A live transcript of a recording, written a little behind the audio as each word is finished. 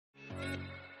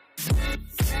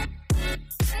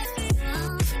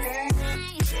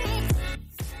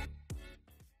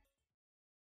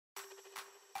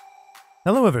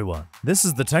Hello everyone, this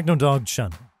is the TechnoDog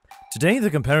channel. Today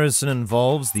the comparison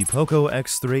involves the Poco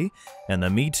X3 and the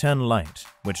Mi 10 Lite,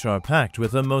 which are packed with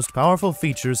the most powerful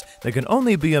features that can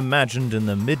only be imagined in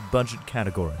the mid-budget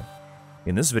category.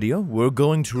 In this video, we're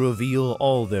going to reveal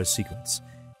all their secrets.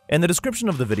 In the description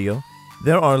of the video,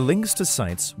 there are links to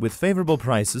sites with favorable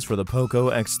prices for the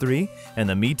Poco X3 and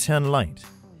the Mi 10 Lite.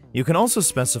 You can also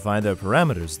specify their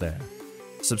parameters there.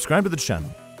 Subscribe to the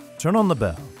channel, turn on the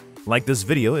bell, like this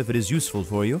video if it is useful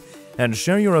for you, and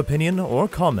share your opinion or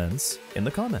comments in the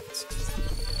comments.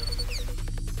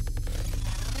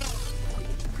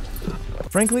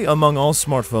 Frankly, among all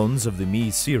smartphones of the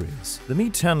Mi series, the Mi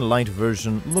 10 Lite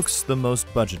version looks the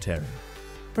most budgetary.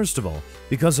 First of all,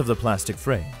 because of the plastic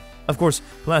frame. Of course,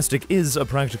 plastic is a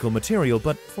practical material,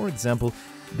 but for example,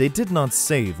 they did not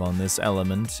save on this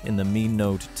element in the Mi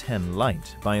Note 10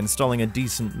 Lite by installing a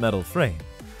decent metal frame.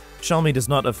 Xiaomi does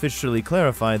not officially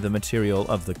clarify the material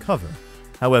of the cover.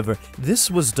 However, this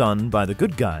was done by the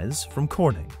good guys from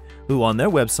Corning, who on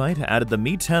their website added the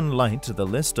Mi 10 Lite to the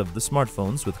list of the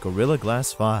smartphones with Gorilla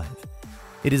Glass 5.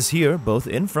 It is here both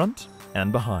in front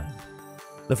and behind.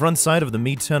 The front side of the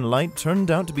Mi 10 Lite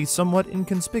turned out to be somewhat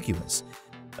inconspicuous.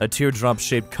 A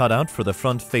teardrop-shaped cutout for the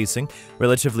front-facing,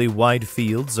 relatively wide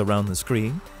fields around the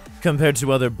screen. Compared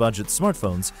to other budget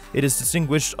smartphones, it is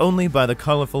distinguished only by the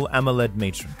colorful AMOLED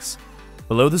matrix.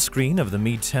 Below the screen of the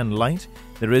Mi 10 Lite,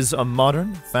 there is a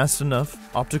modern,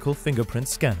 fast-enough optical fingerprint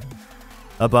scanner.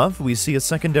 Above, we see a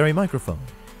secondary microphone,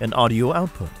 an audio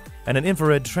output, and an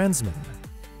infrared transmitter.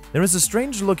 There is a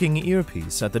strange-looking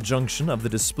earpiece at the junction of the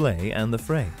display and the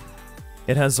frame.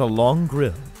 It has a long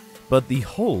grille, but the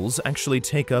holes actually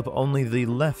take up only the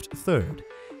left third,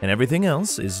 and everything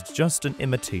else is just an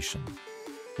imitation.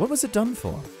 What was it done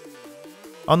for?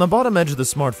 On the bottom edge of the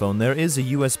smartphone, there is a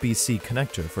USB-C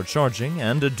connector for charging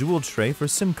and a dual tray for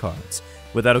SIM cards,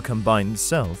 without a combined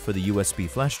cell for the USB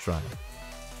flash drive.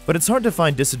 But it's hard to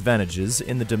find disadvantages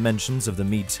in the dimensions of the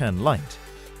Mi 10 Lite.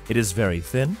 It is very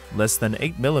thin, less than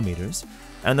 8mm,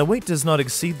 and the weight does not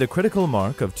exceed the critical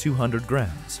mark of 200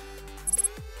 grams.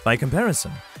 By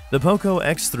comparison, the Poco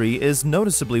X3 is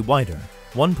noticeably wider,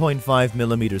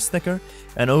 1.5mm thicker,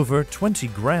 and over 20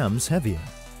 grams heavier.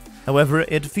 However,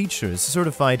 it features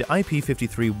certified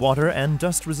IP53 water and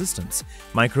dust resistance,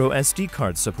 micro SD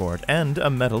card support, and a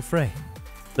metal frame.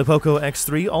 The Poco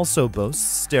X3 also boasts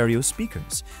stereo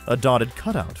speakers, a dotted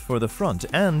cutout for the front,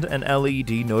 and an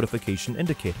LED notification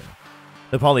indicator.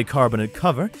 The polycarbonate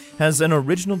cover has an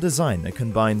original design that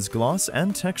combines gloss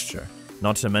and texture,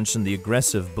 not to mention the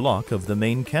aggressive block of the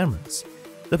main cameras.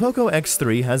 The Poco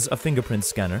X3 has a fingerprint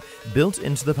scanner built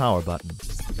into the power button.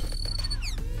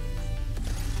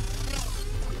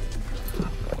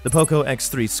 The Poco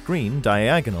X3 screen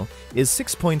diagonal is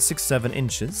 6.67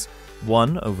 inches,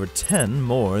 1/10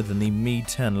 more than the Mi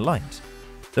 10 Lite.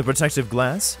 The protective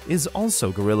glass is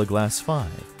also Gorilla Glass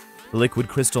 5. Liquid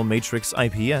crystal matrix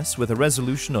IPS with a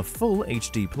resolution of full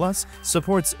HD+,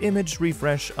 supports image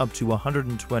refresh up to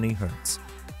 120 Hz,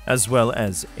 as well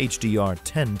as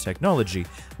HDR10 technology,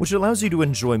 which allows you to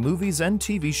enjoy movies and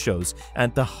TV shows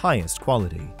at the highest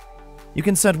quality. You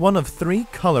can set one of 3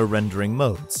 color rendering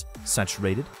modes: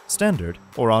 saturated, standard,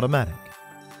 or automatic.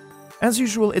 As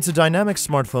usual, it's a dynamic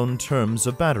smartphone in terms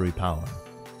of battery power.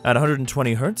 At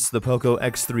 120 Hz, the Poco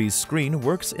X3's screen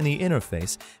works in the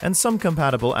interface and some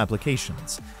compatible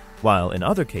applications, while in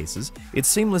other cases, it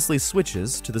seamlessly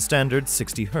switches to the standard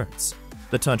 60 Hz.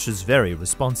 The touch is very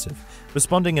responsive,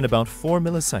 responding in about 4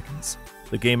 milliseconds.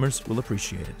 The gamers will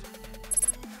appreciate it.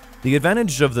 The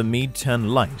advantage of the Mi 10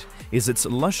 Lite is its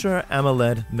lusher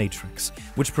AMOLED matrix,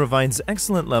 which provides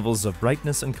excellent levels of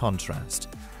brightness and contrast.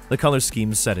 The color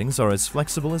scheme settings are as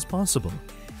flexible as possible.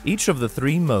 Each of the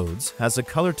 3 modes has a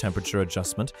color temperature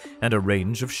adjustment and a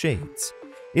range of shades.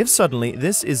 If suddenly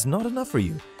this is not enough for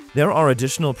you, there are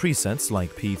additional presets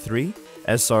like P3,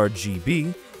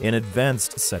 sRGB in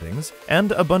advanced settings,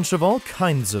 and a bunch of all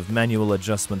kinds of manual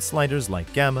adjustment sliders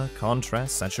like gamma,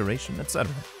 contrast, saturation,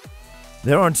 etc.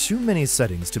 There are too many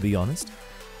settings, to be honest.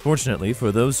 Fortunately,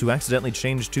 for those who accidentally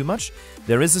change too much,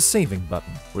 there is a saving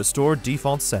button, Restore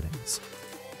Default Settings.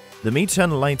 The Mi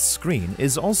 10 Lite's screen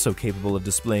is also capable of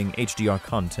displaying HDR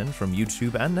content from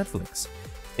YouTube and Netflix.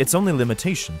 Its only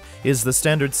limitation is the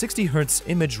standard 60 Hz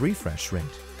image refresh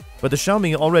rate, but the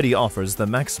Xiaomi already offers the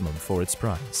maximum for its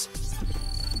price.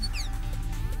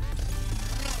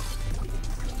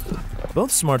 Both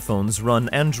smartphones run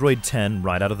Android 10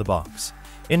 right out of the box.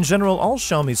 In general, all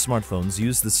Xiaomi smartphones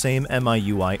use the same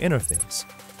MIUI interface.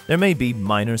 There may be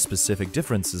minor specific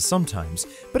differences sometimes,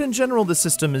 but in general the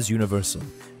system is universal,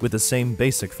 with the same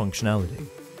basic functionality.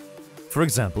 For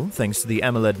example, thanks to the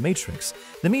AMOLED matrix,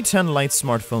 the Mi 10 Lite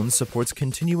smartphone supports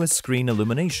continuous screen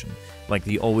illumination, like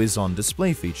the always-on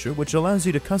display feature, which allows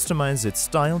you to customize its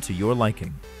style to your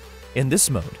liking. In this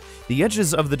mode, the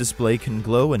edges of the display can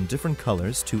glow in different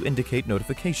colors to indicate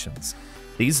notifications.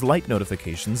 These light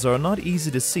notifications are not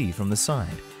easy to see from the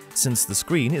side, since the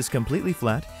screen is completely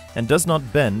flat and does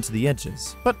not bend to the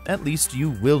edges, but at least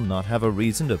you will not have a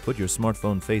reason to put your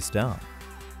smartphone face down.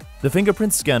 The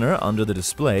fingerprint scanner under the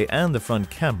display and the front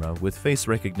camera with face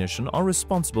recognition are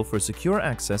responsible for secure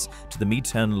access to the Mi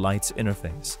 10 Lite's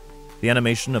interface. The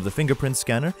animation of the fingerprint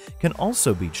scanner can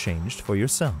also be changed for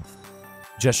yourself.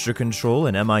 Gesture control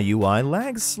in MIUI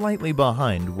lags slightly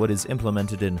behind what is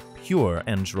implemented in pure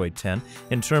Android 10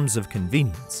 in terms of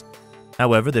convenience.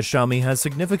 However, the Xiaomi has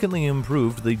significantly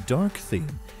improved the dark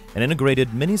theme and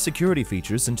integrated many security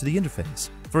features into the interface.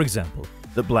 For example,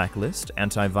 the blacklist,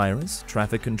 antivirus,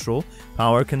 traffic control,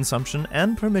 power consumption,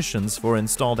 and permissions for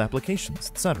installed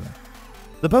applications, etc.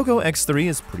 The Poco X3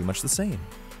 is pretty much the same.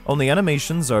 Only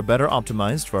animations are better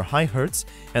optimized for high hertz,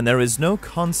 and there is no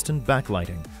constant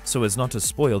backlighting, so as not to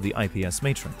spoil the IPS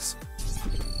matrix.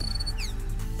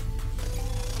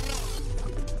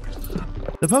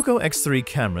 The Poco X3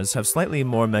 cameras have slightly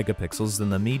more megapixels than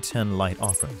the Mi 10 Lite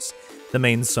offers. The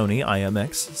main Sony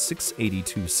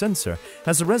IMX682 sensor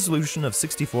has a resolution of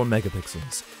 64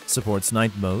 megapixels, supports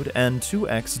night mode, and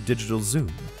 2x digital zoom.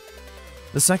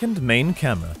 The second main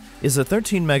camera is a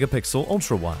 13-megapixel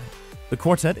ultra-wide. The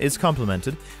quartet is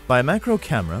complemented by a macro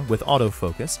camera with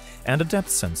autofocus and a depth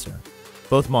sensor.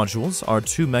 Both modules are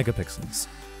 2 megapixels.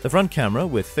 The front camera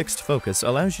with fixed focus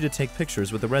allows you to take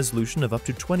pictures with a resolution of up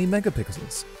to 20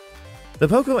 megapixels. The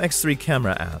Poco X3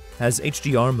 camera app has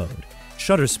HDR mode,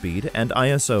 shutter speed, and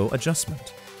ISO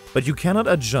adjustment, but you cannot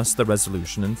adjust the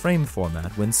resolution in frame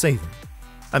format when saving.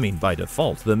 I mean, by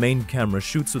default, the main camera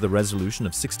shoots with a resolution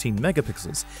of 16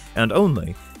 megapixels,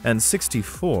 and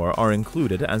 64 are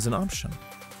included as an option.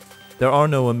 There are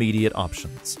no immediate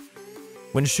options.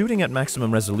 When shooting at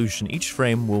maximum resolution, each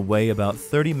frame will weigh about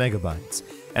 30 megabytes,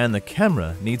 and the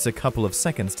camera needs a couple of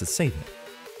seconds to save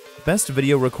it. Best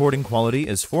video recording quality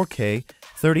is 4K,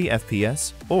 30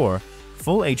 FPS, or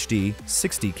Full HD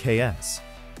 60ks.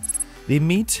 The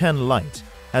Mi 10 Lite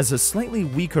has a slightly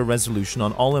weaker resolution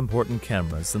on all important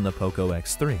cameras than the Poco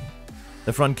X3.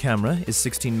 The front camera is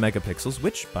 16 megapixels,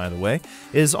 which, by the way,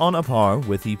 is on a par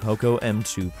with the Poco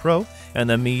M2 Pro and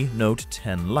the Mi Note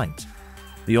 10 Lite.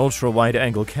 The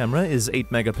ultra-wide-angle camera is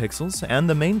 8 megapixels, and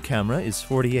the main camera is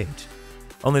 48.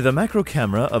 Only the macro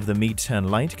camera of the Mi 10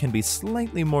 Lite can be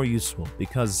slightly more useful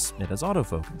because it has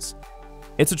autofocus.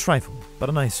 It's a trifle, but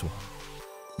a nice one.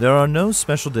 There are no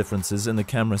special differences in the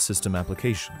camera system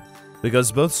application,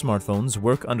 because both smartphones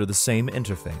work under the same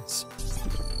interface.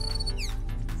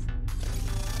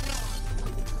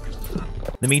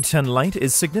 The Mi 10 Lite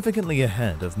is significantly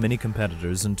ahead of many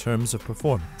competitors in terms of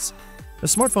performance. The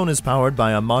smartphone is powered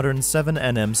by a modern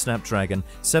 7nm Snapdragon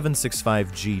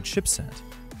 765G chipset.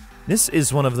 This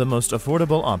is one of the most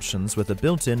affordable options with a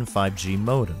built-in 5G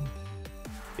modem.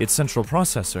 Its central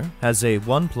processor has a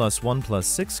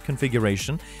 1+1+6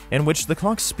 configuration in which the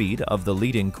clock speed of the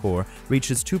leading core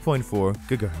reaches 2.4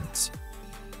 GHz.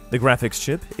 The graphics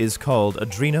chip is called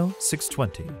Adreno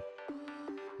 620.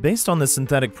 Based on the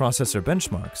synthetic processor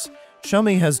benchmarks,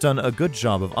 Xiaomi has done a good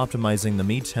job of optimizing the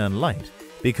Mi 10 Lite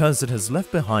because it has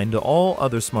left behind all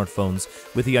other smartphones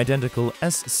with the identical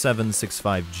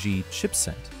S765G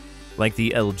chipset, like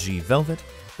the LG Velvet,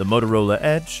 the Motorola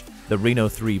Edge, the Reno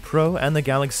 3 Pro, and the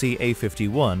Galaxy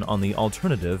A51 on the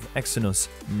alternative Exynos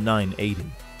 980.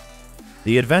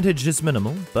 The advantage is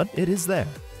minimal, but it is there.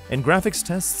 In graphics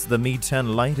tests, the Mi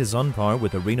 10 Lite is on par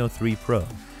with the Reno 3 Pro,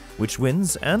 which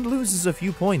wins and loses a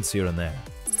few points here and there.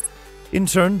 In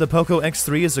turn, the Poco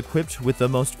X3 is equipped with the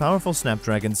most powerful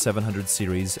Snapdragon 700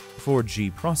 series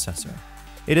 4G processor.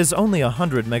 It is only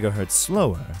 100 MHz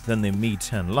slower than the Mi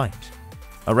 10 Lite.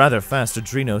 A rather fast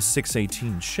Adreno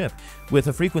 618 chip with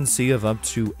a frequency of up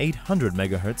to 800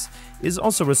 MHz is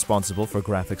also responsible for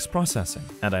graphics processing,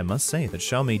 and I must say that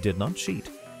Xiaomi did not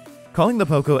cheat. Calling the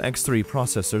Poco X3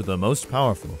 processor the most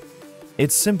powerful,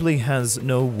 it simply has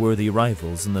no worthy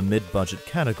rivals in the mid-budget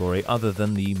category other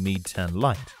than the Mi 10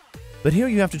 Lite. But here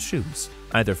you have to choose,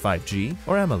 either 5G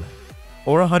or AMOLED,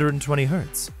 or 120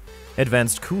 Hz,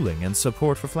 advanced cooling and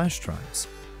support for flash drives.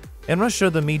 In Russia,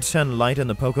 the Mi 10 Lite and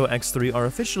the Poco X3 are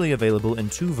officially available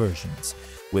in two versions,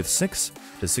 with 6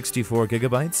 to 64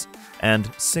 GB and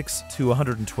 6 to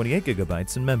 128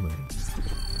 GB in memory.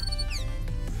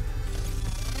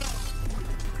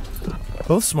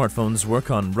 Both smartphones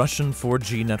work on Russian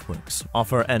 4G networks,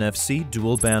 offer NFC,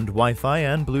 dual-band Wi-Fi,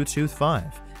 and Bluetooth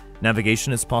 5.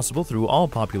 Navigation is possible through all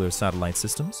popular satellite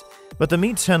systems, but the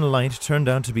Mi 10 Lite turned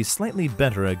out to be slightly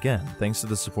better again thanks to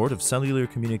the support of cellular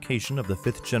communication of the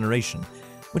 5th generation,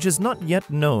 which is not yet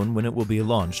known when it will be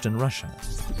launched in Russia.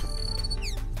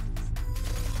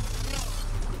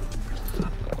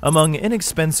 Among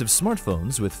inexpensive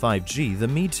smartphones with 5G, the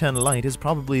Mi 10 Lite is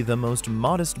probably the most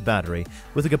modest battery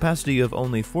with a capacity of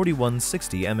only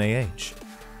 4160 mAh.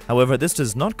 However, this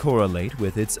does not correlate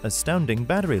with its astounding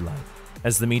battery life,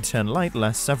 as the Mi 10 Lite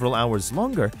lasts several hours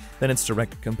longer than its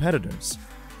direct competitors,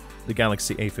 the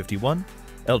Galaxy A51,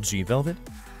 LG Velvet,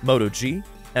 Moto G,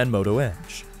 and Moto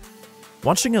Edge.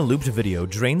 Watching a looped video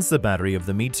drains the battery of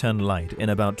the Mi 10 Lite in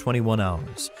about 21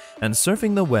 hours, and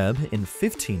surfing the web in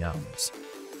 15 hours.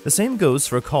 The same goes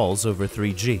for calls over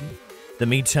 3G. The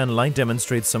Mi 10 Lite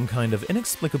demonstrates some kind of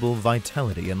inexplicable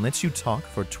vitality and lets you talk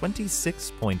for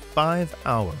 26.5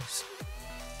 hours.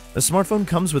 The smartphone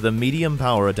comes with a medium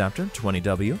power adapter,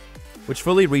 20W, which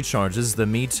fully recharges the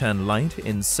Mi 10 Lite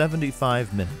in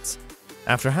 75 minutes.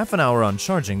 After half an hour on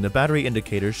charging, the battery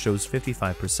indicator shows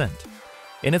 55%.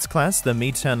 In its class, the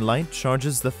Mi 10 Lite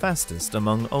charges the fastest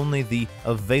among only the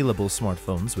available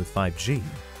smartphones with 5G.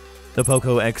 The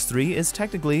Poco X3 is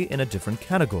technically in a different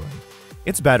category.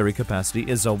 Its battery capacity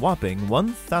is a whopping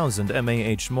 1000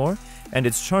 mAh more, and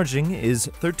its charging is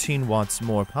 13 watts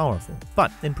more powerful.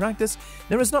 But in practice,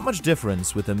 there is not much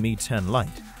difference with the Mi 10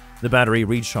 Lite. The battery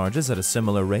recharges at a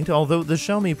similar rate, although the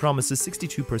Xiaomi promises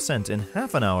 62% in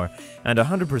half an hour and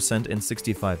 100% in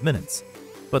 65 minutes.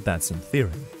 But that's in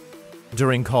theory.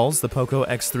 During calls, the Poco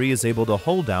X3 is able to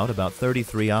hold out about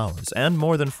 33 hours and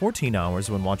more than 14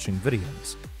 hours when watching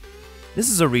videos. This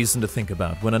is a reason to think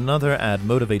about when another ad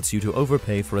motivates you to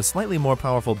overpay for a slightly more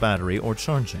powerful battery or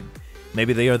charging.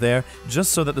 Maybe they are there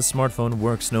just so that the smartphone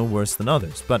works no worse than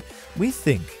others, but we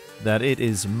think that it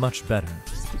is much better.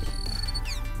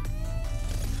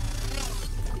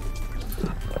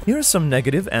 Here are some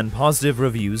negative and positive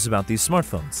reviews about these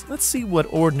smartphones. Let's see what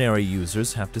ordinary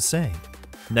users have to say.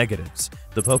 Negatives.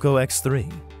 The Poco X3.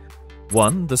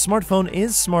 1. The smartphone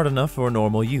is smart enough for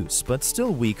normal use, but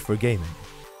still weak for gaming.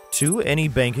 2. Any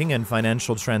banking and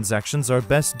financial transactions are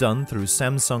best done through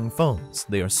Samsung phones.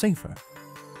 They are safer.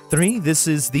 3. This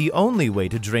is the only way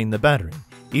to drain the battery.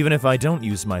 Even if I don't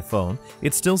use my phone,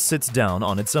 it still sits down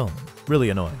on its own.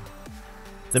 Really annoying.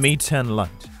 The Mi 10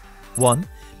 Lite. 1.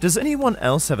 Does anyone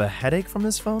else have a headache from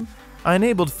this phone? I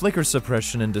enabled flicker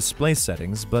suppression in display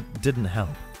settings, but didn't help.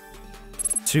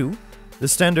 2. The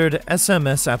standard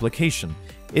SMS application.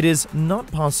 It is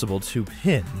not possible to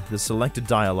pin the selected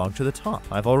dialog to the top.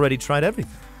 I've already tried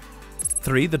everything.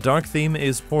 3. The dark theme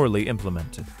is poorly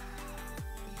implemented.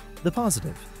 The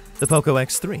positive. The Poco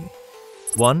X3.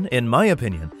 1. In my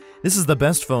opinion, this is the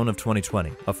best phone of 2020.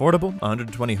 Affordable,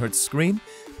 120Hz screen,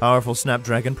 powerful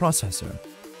Snapdragon processor.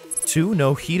 2.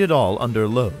 No heat at all under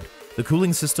load. The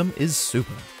cooling system is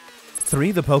super.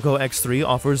 3. The Poco X3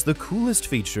 offers the coolest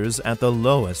features at the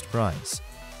lowest price.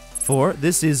 4.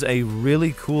 This is a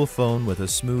really cool phone with a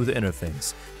smooth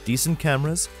interface, decent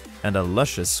cameras, and a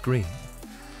luscious screen.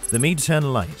 The Mi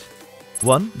 10 Lite.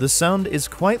 1. The sound is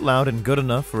quite loud and good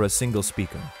enough for a single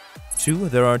speaker. 2.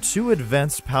 There are 2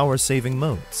 advanced power-saving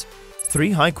modes.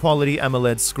 3. High-quality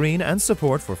AMOLED screen and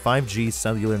support for 5G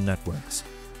cellular networks.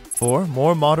 4.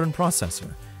 More modern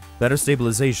processor. Better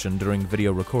stabilization during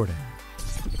video recording.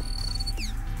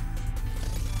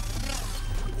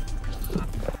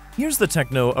 Here's the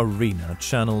Techno Arena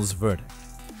channel's verdict.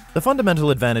 The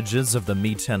fundamental advantages of the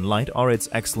Mi 10 Lite are its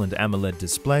excellent AMOLED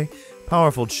display,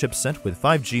 powerful chipset with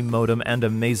 5G modem and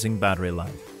amazing battery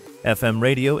life. FM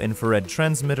radio, infrared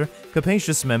transmitter,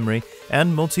 capacious memory,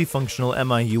 and multifunctional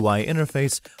MIUI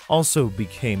interface also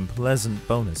became pleasant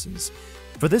bonuses.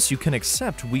 For this, you can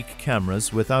accept weak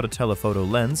cameras without a telephoto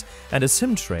lens and a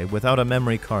SIM tray without a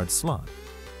memory card slot.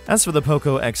 As for the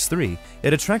Poco X3,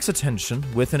 it attracts attention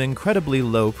with an incredibly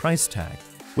low price tag,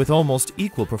 with almost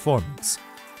equal performance.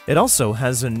 It also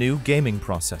has a new gaming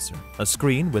processor, a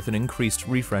screen with an increased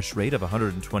refresh rate of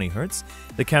 120Hz,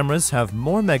 the cameras have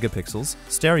more megapixels,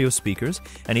 stereo speakers,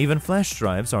 and even flash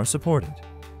drives are supported.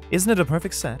 Isn't it a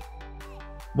perfect set?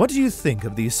 What do you think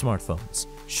of these smartphones?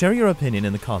 Share your opinion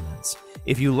in the comments.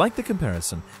 If you like the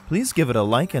comparison, please give it a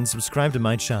like and subscribe to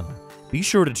my channel. Be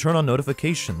sure to turn on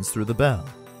notifications through the bell.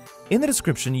 In the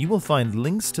description, you will find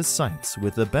links to sites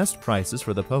with the best prices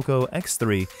for the Poco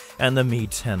X3 and the Mi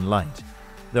 10 Lite.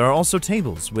 There are also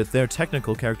tables with their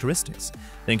technical characteristics.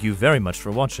 Thank you very much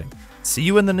for watching. See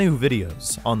you in the new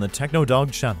videos on the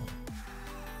TechnoDog channel.